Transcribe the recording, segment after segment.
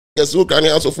Yes, Okrah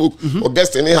House of Folk,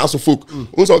 Augustine House of Folk.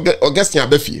 Augustine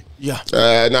Abefi. Yeah.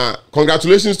 Now,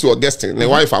 congratulations to Augustine. The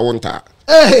wife I want her.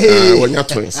 Hey. When you're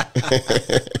twins.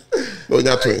 When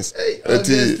you're twins.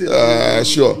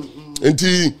 Sure.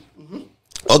 Until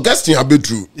Augustine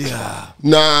Abedru. Yeah.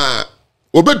 Na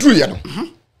Obedru ya no.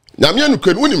 Na me anu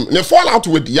kwen wonim ne fall out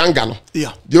with the younger no.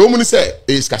 Yeah. The woman say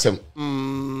is kasem.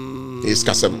 Is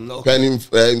kasem. When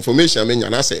information me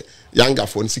nyana say younger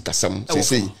for nsi kasem.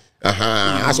 Say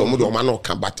as omo do ma no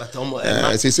kan bat.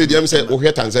 Say dem say o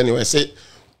here Tanzania we say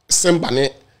Simba ne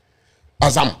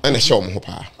Azam and a show mo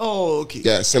pa. Oh okay.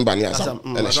 Yeah, Simba ne Azam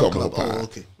and a show mo pa.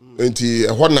 Okay. Enti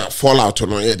what na fall out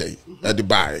no here dey at the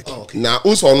buy. Na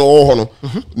unso no ho no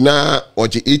na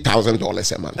oje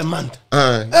 $8,000 a month. A month.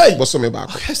 Hey, boss me back.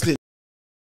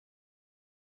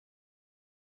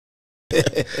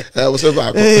 What's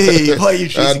up? Hey, boy, you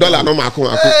dollar no mako.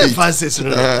 Francis.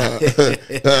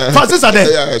 Francis are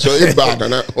there. Yeah, so it bad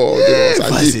na. Oh,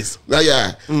 Francis.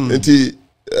 Yeah. Enti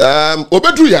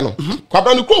Obedru ya no.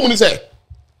 Kwabra no krom ni say.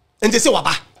 Enti say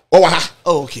waba. Oh, ha.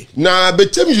 Oh, okay. Na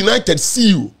Bechem United see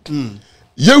you.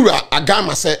 Yewra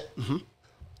agama say.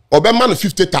 Obema no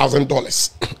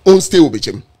 $50,000. On stay with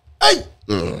Bechem. Hey.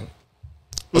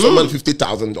 Also man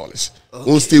 $50,000.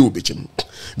 On stay with Bechem.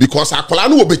 Because akola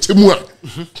no Bechem a.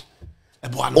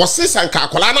 O se sanka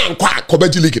akola na nkwa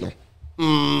kobaji league no.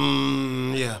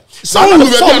 Yeah. So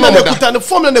the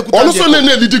formula also na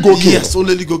lead go. Yes,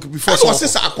 only go before. So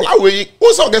se akola we.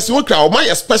 Also guess Okrah o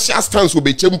my special stance with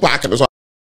Bechem park no.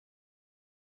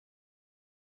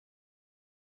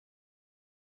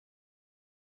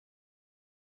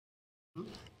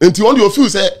 Enti on the feel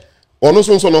say ono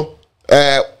so no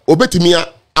obetimi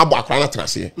abo Okrah na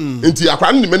trase enti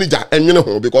Okrah ni manager enwene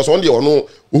ho because on the ono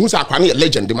who say Okrah na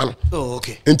legend man. Oh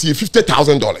okay. Enti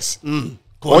 $50,000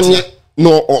 onye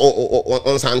no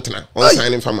on santana on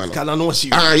signing for man.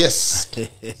 Ah yes.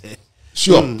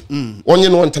 Sure. Onye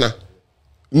no antana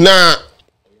na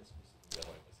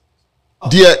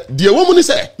die woman ni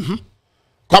say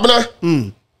kwabna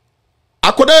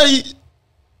akoda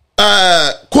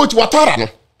coach Ouattara no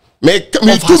me 2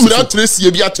 million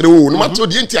tracy bi atere wo no mato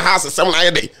de ntia ha asem na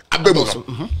ye dey abemu no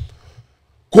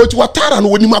coach Ouattara no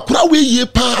woni makura we ye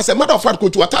pa as a matter of fact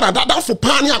coach Ouattara that for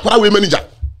pa ni akura we manager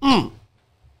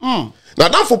na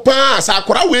that for pa as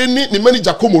akura we ni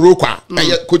manager ko Morocco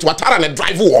coach Ouattara na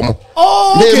drive wo mo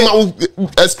me ma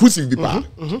exclusive bi pa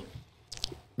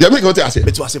they make what I say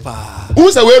betu ase pa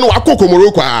who say we no akoko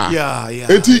Morocco yeah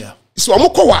enti so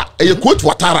amokowa coach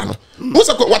Ouattara no who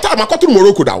say Ouattara makoto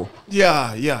Morocco dawo.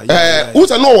 Yeah.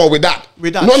 Who's a no with that?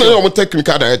 No,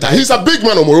 technical director. He's a big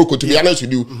man of Morocco, to be honest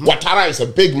with you. Ouattara is a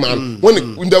big man. When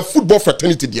in the football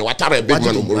fraternity, Ouattara is a big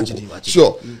man of Morocco.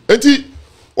 Sure. And he,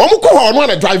 one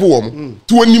drive home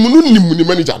to a nimu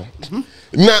manager.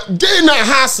 Na day na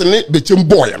has ne bechem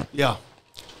boy. Yeah.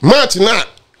 Match na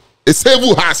a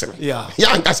save has. Yeah.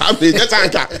 Yeah, that's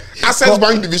Access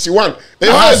Bank Division 1.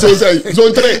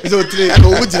 Zone 3. Zone 3.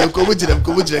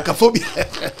 Phobia.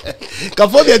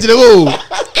 Phobia jile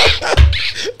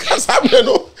Kasambe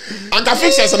no. Anga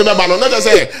fixes na ba no na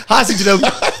say has jile.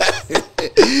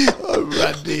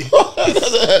 Already.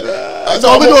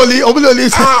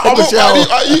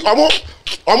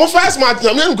 Omo first match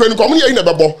na me nkweni ko mo ye na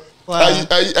bebo.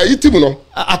 Ayi team no.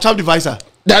 A trap divisor.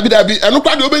 Dabi eno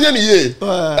kwa de obenya ni ye.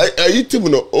 Ayi team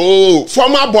no. Oh,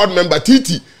 former board member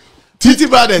Titi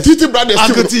Brothers.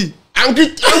 Angiti.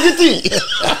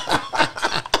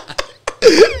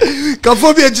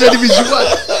 Phobia jile division 1.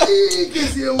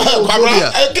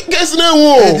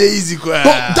 Easy.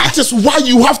 That is why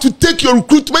you have to take your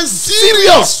recruitment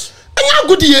serious. And how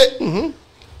good ye?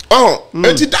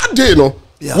 Until that day no.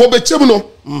 Wo bechem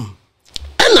no.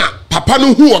 Ena papa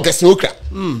no hu Augustine Okrah.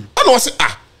 And I say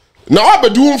na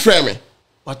obedu frame me.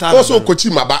 Also coach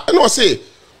maba. And I say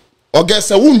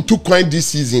Augustine won to coin this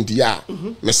season dia.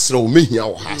 Me sro me hia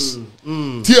wo has.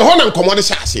 Tie ho na nkomo de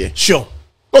hyase. Sure.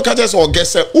 Look at us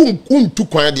Augustine to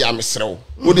coin dia me sro.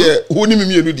 Wo de ho ni me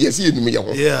mienu de se enum ye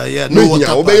ho. Yeah. No what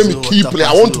obey me key play.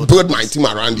 I want to build my team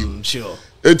around you. Sure.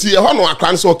 Tie ho no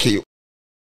Okrah so okay.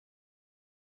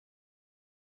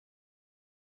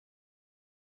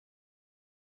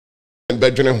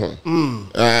 Bedwene ho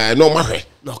no mahwe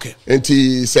okay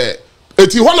enti say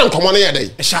enti ho na nkomo na ye dey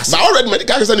na already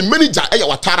medical say the manager e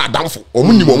Ouattara damfo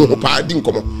omunnim omo pa di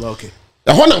nkomo okay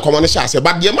e ho na nkomo na sha say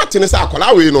but the match ne say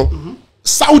akola we no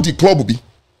Saudi club bi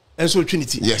enso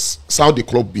Trinity yes Saudi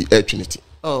club bi Trinity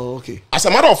oh okay as a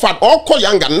matter of fact all call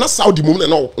younger na Saudi mum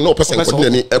no person ko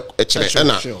ni e chere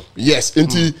na yes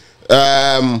enti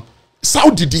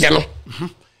Saudi de no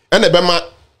and e be ma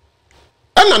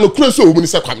and no kure so omu ni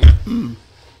se kwamna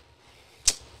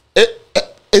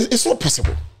it's not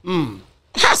possible.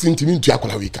 Has intimate to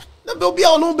Akola Wika.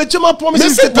 Phobia no Bechema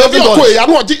promises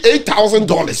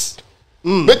 $8,000.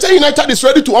 Better United is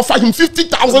ready to offer him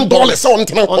 $50,000 on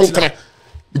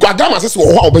because Gama says,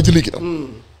 "Oh,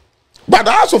 but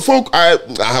I also folk,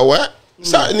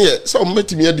 so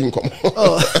met me a dinkum.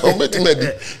 Met me.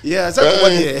 Yes, I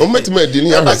met me a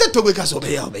dinner. I said, Tobikas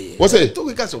obey. What's it?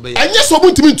 Tobikas obey. And yes,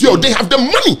 they have the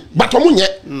money, but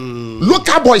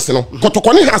local boys,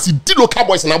 Kotokoni has the local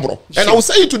boys in Abro. And I will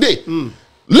say it today.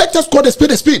 Let us call the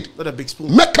speed a speed. Not a big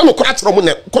spoon. Make no crack from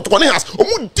Kotokoni has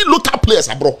the local players,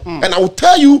 bro. And I will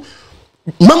tell you,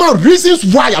 mama, reasons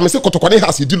why I'm saying Kotokoni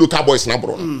has the local boys in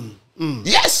Abro.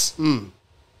 Yes.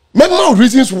 Many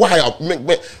reasons why,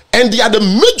 and they are the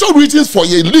major reasons for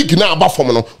your league now. About for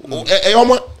me,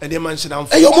 and they mentioned I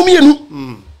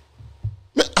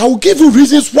will give you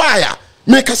reasons why.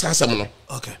 Make us answer me.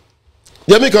 Okay.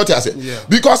 Yeah, make out answer.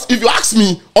 Because if you ask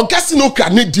me, Augustine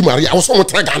Okrah need Di Maria, I was on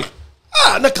Ghana.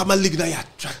 Na kama league na ya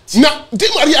attract. Now Di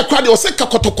Maria crowd was say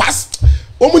Kakotokwas.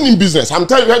 Omun in business. I'm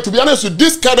telling you, to be honest with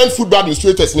this current football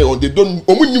administrators, they don't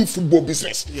omun in football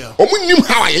business. Omun nim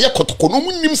how I kotoko.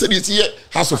 Omun nim say this here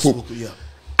has a football.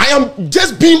 I am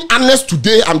just being honest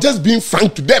today. I'm just being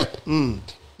frank to them.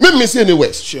 Let me say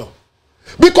anyway. Sure.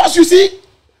 Because you see,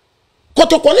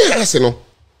 kotoko ni has no.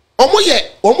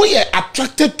 Omo ye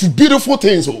attracted to beautiful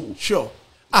things. Sure.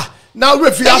 Now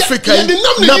referee Africa.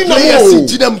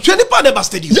 Players in them 20 never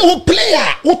stadium. You will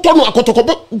player who turn a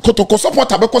kotoko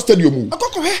supporter because stadium.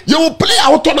 You will player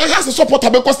who turn a has a supporter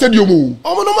because stadium.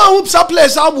 Oh no man hoops are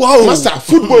players abu. Master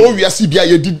football we are CBA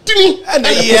you did dini and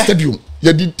stadium.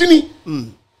 You did dini.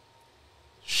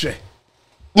 Sure.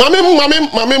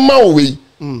 Mame mawe.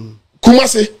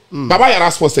 Kumase. Baba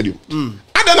Yara Sports Stadium.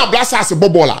 Adena blast as a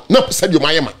bobola. No stadium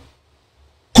ayema.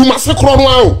 Kumase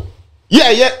kronwa.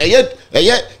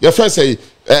 Your friend say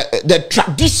the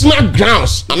traditional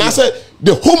grounds, and I said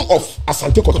the home of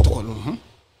Asante Kotoko.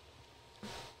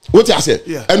 What I said,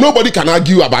 and nobody can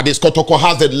argue about this. Kotoko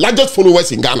has the largest followers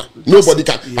in Ghana. Nobody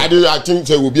can. I think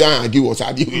they will be argue or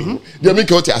argue. They make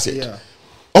what I say.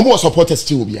 Almost supporters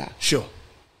still will be. Sure.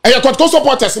 And your Kotoko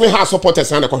supporters may have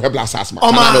supporters and the blasters.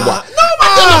 No man.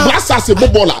 Blasters a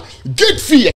bobola. Gate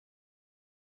fee.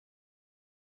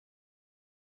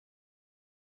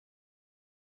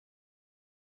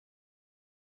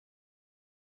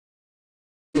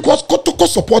 Because Kotoko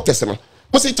supporters,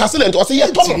 must say Chancellor or say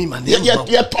everybody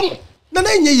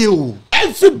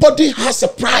has a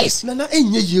price.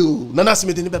 Nana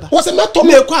Smith in the beba. What's a matter?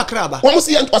 Me kwa kraba. One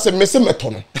say was a messy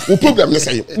metono. Who problem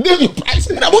say the price.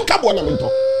 I won't cap one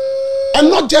and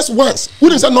not just once. Who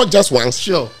is not just once?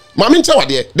 Sure. Mami tell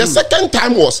there. The second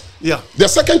time was The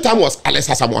second time was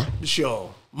Alessa Samoa.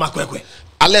 Sure. Makwekwe.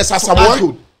 Alessa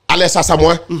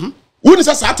Samoa. Who is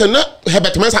a certain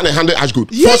Herbert Mensah and Handle as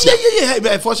good? Yeah. For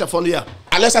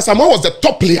Alessa Samoa was the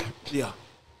top player. Yeah.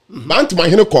 Man to my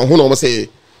hino kon who no say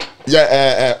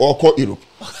or call Europe.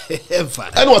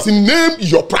 And was in name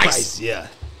your price. Yeah.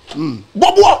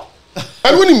 Bobo.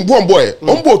 And when him one boy,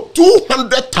 on board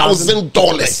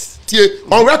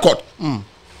 $200,000 on record.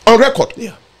 On record.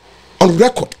 Yeah. On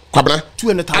record. Kwabena.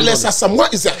 $200,000. Alessa Samoa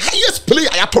is the highest player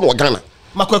I have to Ghana.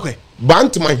 Makwekwe.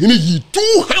 Bantam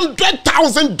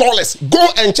 $200,000. Go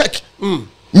and check.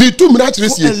 Me too much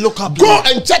this year. Go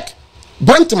and check.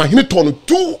 Bantam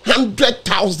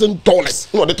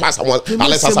 $200,000. No, the twice someone.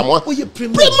 Alessa Samoa.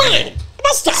 Premier.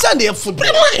 Master. Sunday football.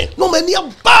 No many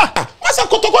ba. Master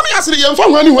Kotokoni has the young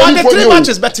fan when the 3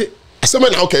 matches better.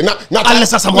 Okay, now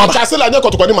Alessa Samoa. Chancellor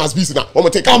Kotokoni must be now. Omo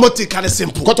take kind of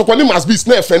simple. Kotokoni must be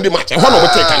snare friendly match. One omo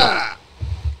take now.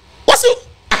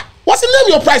 What's the name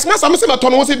your price? Master, I'm saying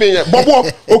Maton was me. Bobo,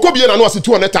 Okobie na no was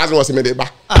 200,000 was me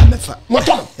ba.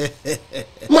 Maton.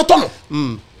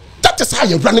 That is how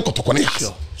you run the Kotokoni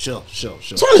house. Sure. So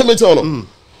let me tell you.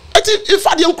 If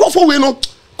I didn't Crawford we no,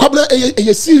 Kwabena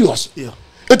e serious. Yeah.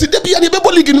 Enti dey be any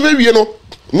bebo league in we no.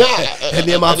 Na lie.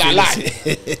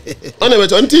 Anyway,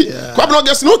 Kwabena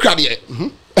guess no crowd here.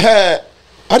 I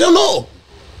don't know.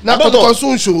 Now,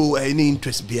 Kotoko show any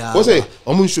interest bia. What's it?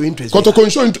 Omun show interest. Kotoko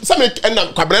show interest. Some and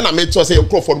Kwabena made to say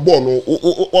Crawford born or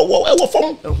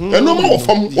from. And no more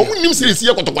from. Omun nim series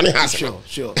here Kotoko ni has. Sure.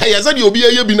 Hey, said you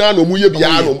be a bina no mu ye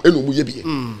bia no eno mu ye bia.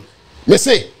 Me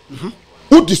say,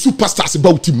 who the superstars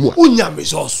about him more? Unya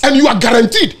resource. And you are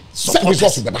guaranteed set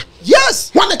resource beba.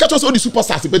 Yes. One catch us all the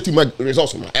superstars about him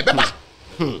resource beba.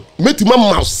 Make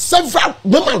him several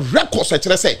records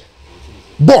actually say.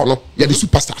 Born, you're the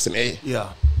superstars in A.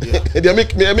 Yeah. They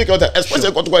make out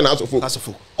especially got to go in house of folk.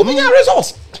 Oh, me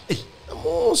resource.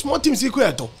 Small teams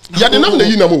equal to. Yeah, the name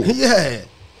you know. Yeah.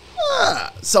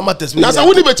 Summer test. Now, so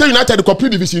when you better United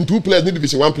complete Division 2 players,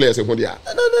 Division 1 players, and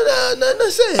No.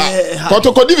 Say.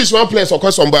 Protocol Division 1 players, of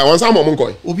course, somebody once I'm on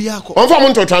going. Obiako. On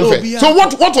farm to transfer. So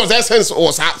what was the essence or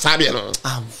Sabian?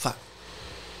 I'm fat.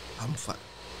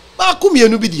 But come here,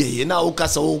 no be there. Now,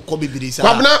 Okasa, Kobe Bidisa.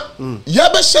 Kwabna,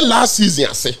 Yabesha last season,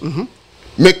 I say.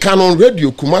 Me Canon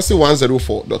Radio Kumasi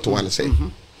 104.1 say.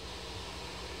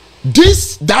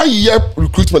 That year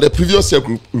recruitment, the previous year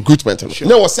recruitment,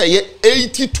 there was say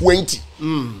 80-20.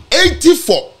 80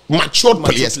 for matured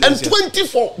players and 20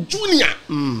 for junior.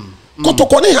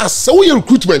 Kotokone has so year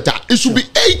recruitment, it should be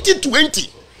 80-20.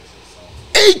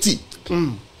 80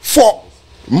 for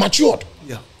matured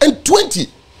and 20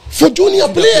 for junior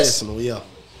players.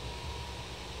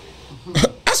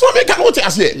 That's what we can notice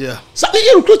as here. Yeah. So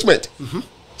the recruitment.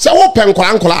 So open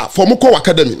kola for Muko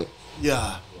Academy.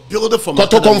 Yeah. Build it from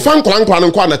Kotoko fan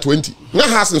kola 20. Na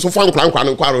has so fan kola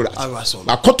kola.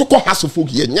 But Kotoko has folk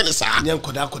here nyene sa. Nyan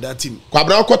koda team.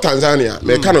 Kwabra ko Tanzania,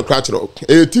 me ka no kratro.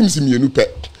 Teams mienu pe.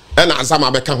 And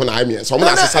Azama beka ho na ame. So mo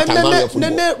na sesa Tanzania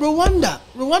football.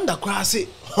 Rwanda krase.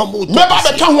 Meba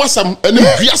beka ho asem, ene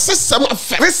biasesem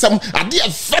aferesem, ade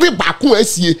afere ba ko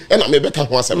asie, na me beka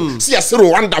ho asem. See as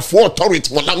Rwanda for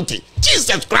authority volante.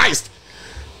 Jesus Christ.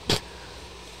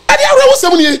 Ade arewo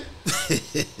sem ni.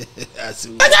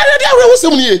 Ade arewo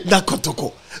sem ni. Da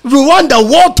Kotoko. Rwanda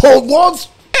war.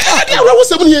 Ade arewo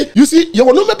sem ni. You see, you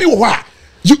will not maybe why.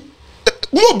 You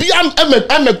no be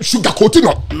am sugar coating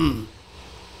no.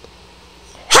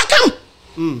 How come?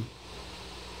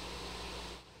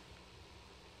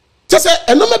 Just say,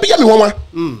 and no maybe me one.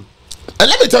 And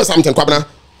let me tell you something, Kwabna.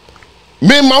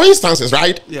 Me my instances,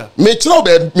 right? Yeah. Me tell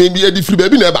maybe a different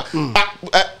baby never.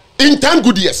 In 10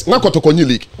 good years, na Kotoko New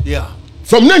League. Yeah.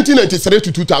 From 1993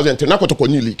 to 2010, na Kotoko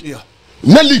New League. Yeah.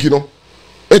 Na league, you know.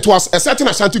 It was a certain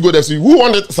Ashanti Gold FC who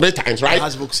won it 3 times, right?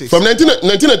 From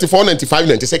 1994, 95,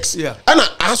 96. Yeah. And I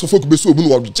asked for folk be so bunu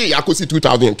wa J Akosi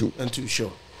 2002. And too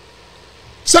sure.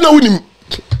 So now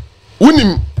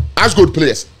winning Ashgold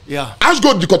players. Yeah.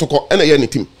 Ashgold the Kotoko and a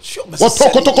team. Sure. What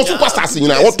Kotoko superstars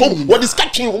in what is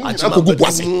catching Uncle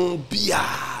Guguasi.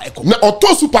 Now Otto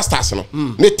superstars no.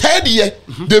 The third year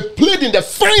they played in the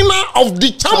final of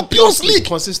the Champions League.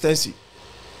 Consistency.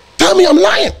 Tell me I'm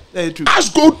lying.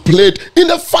 Ashgold played in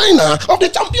the final of the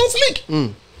Champions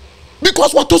League.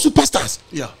 Because what those superstars?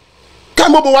 Yeah.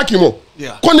 Kamobo Wakimo.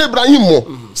 Yeah. Kone Ibrahim mo.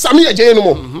 Sami Eje no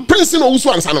mo. Prince no Usu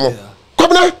Ansana mo.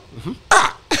 Kwabna.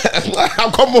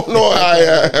 Come on no.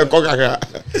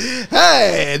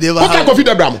 Hey, they were. What Kofi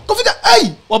Debram? Kofi Debram.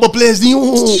 Hey, what players you?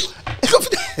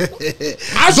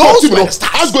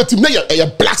 Ashgold team na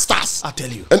black stars. I tell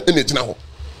you. And it now.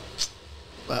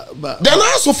 But then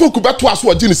also folk back to us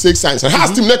what Gene 6 signs.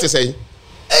 Has team net say.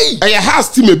 Hey, I has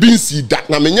team a bin see that.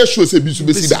 Na menye show say bin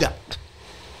be see that.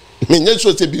 Menye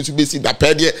show say bin be see that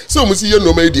per there. So we see you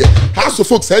no media. Has so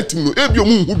folks help team no. Ebi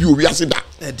omu hu bi o wi ase da.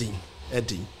 Edding.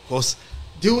 Cause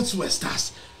those were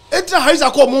stars. Etra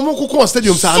Harisa ko mo ko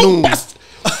stadium sa no.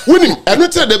 Winning and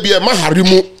not there be a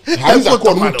maharimu. Harisa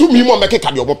ko to me mo make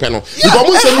ka de obo pe no. Because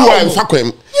mo say you are in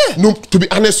fakwem. No, to be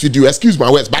honest with you, excuse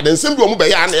my words, but then same omo be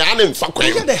ya in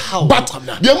fakwem. But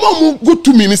the mom go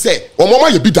to me say, "O mama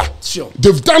you be that." Sure.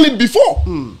 They've done it before.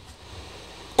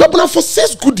 Kwabena for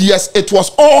 6 good years it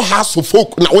was all house of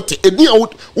folk. Na what eni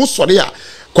wo sori a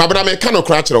Kwabena me kan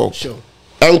Okrah kire. Sure.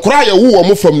 And Okrah ye wo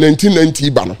omo from 1990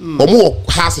 ba no. Omo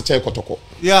house che Kotoko.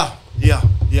 Yeah.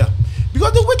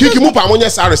 Because the Kiki mu pa monye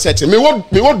sa research. Me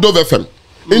what Dove FM.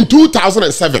 In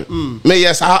 2007, me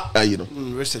yes, you know.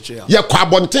 Research yeah. Yeah,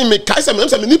 Kwabontin me kaisa me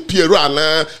me ni Piero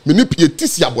ana me ni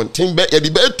Pietisi abontin be ye be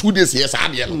 2 days yes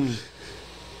ade no.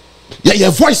 Yeah,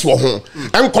 your voice wo ho.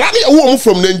 And Okrah ye wo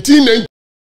from 1990